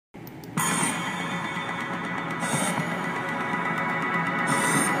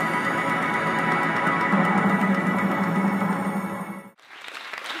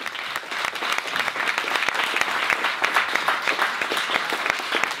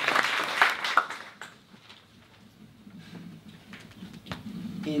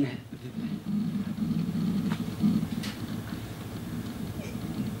in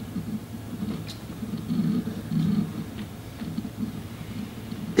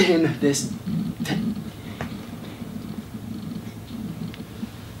this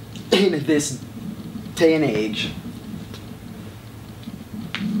day and age,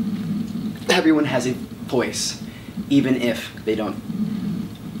 everyone has a voice, even if they don't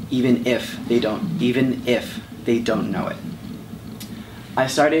know it. I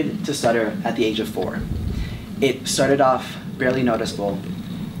started to stutter at the age of 4. It started off barely noticeable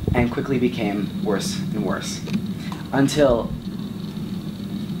and quickly became worse and worse until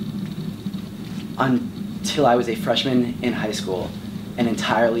I was a freshman in high school and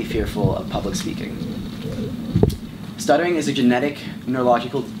entirely fearful of public speaking. Stuttering is a genetic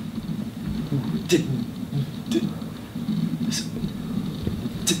neurological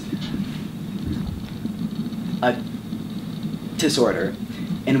disorder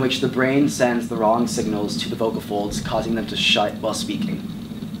in which the brain sends the wrong signals to the vocal folds, causing them to shut while speaking.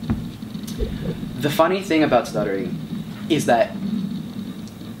 The funny thing about stuttering is that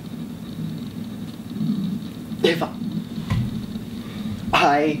if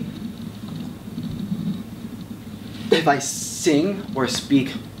I sing or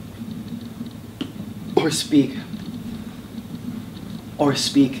speak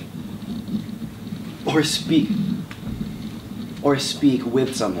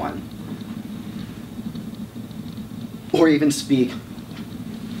with someone, or even speak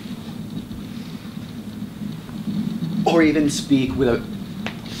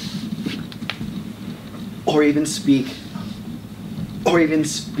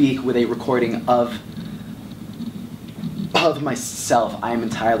with a recording of myself, I am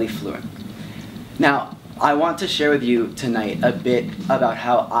entirely fluent. Now, I want to share with you tonight a bit about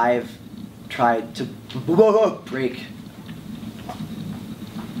how I've tried to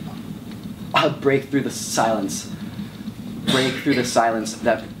break through the silence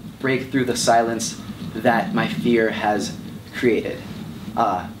that my fear has created.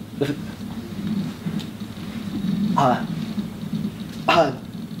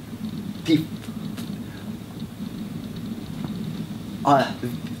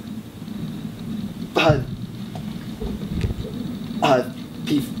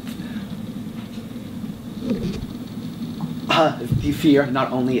 The fear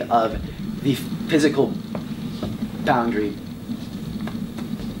not only of the physical boundary,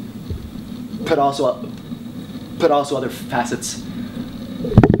 but also other facets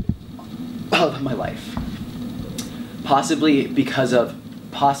of my life. Possibly because of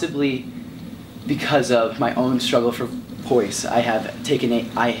my own struggle for voice, I have taken a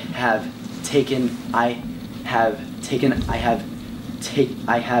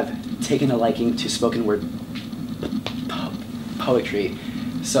liking to spoken word poetry.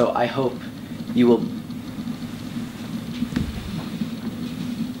 So I hope you will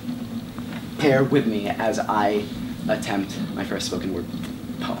bear with me as I attempt my first spoken word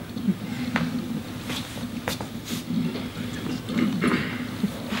poem.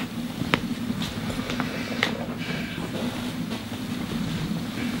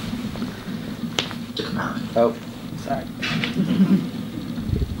 Oh, sorry.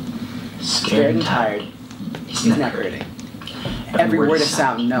 Scared and tired. His neck hurting. Every word a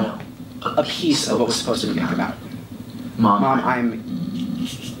sound, no. A piece of what was supposed to come out. Mom, I'm...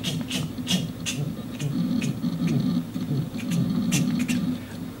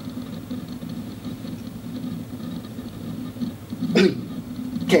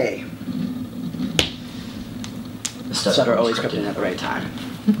 Okay. The stutter always crept in at the right time.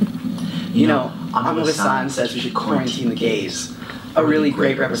 You know, Amul Hassan says we should quarantine the gays. A really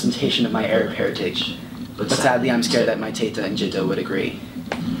great representation of my Arab heritage. But sadly, I'm scared that my Tata and Jidda would agree.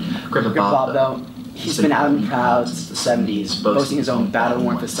 Grandpa Bob, though, he's been out and proud since the 70s, boasting his own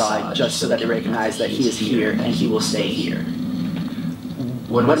battle-worn facade just so that they recognize that he is here and he will stay here.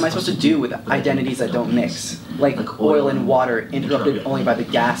 What am I supposed to do with identities that don't mix? Like oil and water, interrupted only by the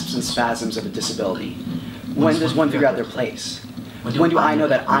gasps and spasms of a disability. When does one figure out their place? When do I know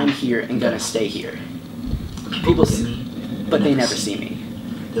that I'm here and gonna stay here? People see me, but they never see me.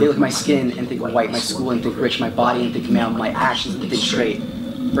 They look at my skin and think white, my school and think rich, my body and think male, my actions and think straight.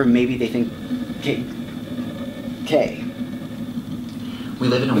 Or maybe they think K. We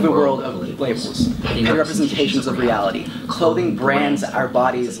live in a world of labels, and representations of reality. Clothing brands our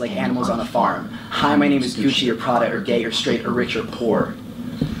bodies like animals on a farm. Hi, my name is Gucci or Prada or gay or straight or rich or poor.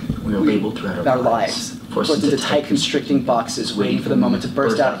 We are labeled throughout our lives, forced into tight constricting boxes, waiting for the moment to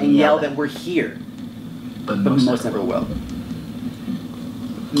burst out and yell that we're here. But most never will.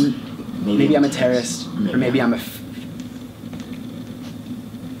 Maybe I'm a terrorist, or maybe I'm a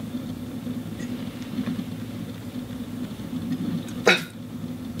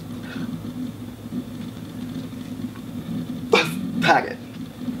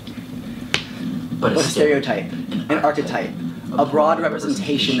but a stereotype, an archetype, a broad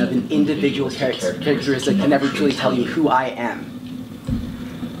representation of an individual characteristic that never truly tell you who I am.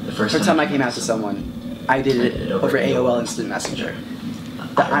 The first time I came out to someone, I did it over AOL Instant Messenger.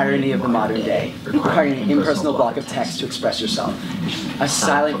 The irony of the modern day, requiring an impersonal block of text to express yourself, a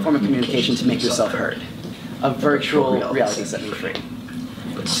silent form of communication to make yourself heard, a virtual reality set me free.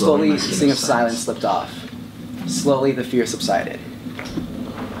 But slowly, the sting of silence slipped off. Slowly, the fear subsided.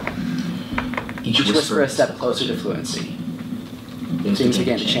 Each whisper a step closer to fluency. Things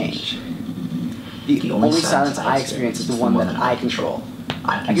began to change. The only silence I experience is the one that I control.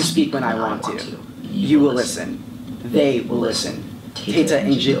 I can speak when I want to. You will listen. They will listen. Teta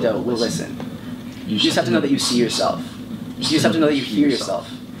and Jiddo will listen. You just have to know that you see yourself. You just have to know that you hear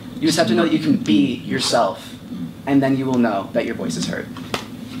yourself. You just have to know that you can be yourself. And then you will know that your voice is heard.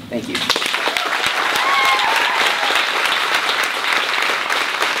 Thank you.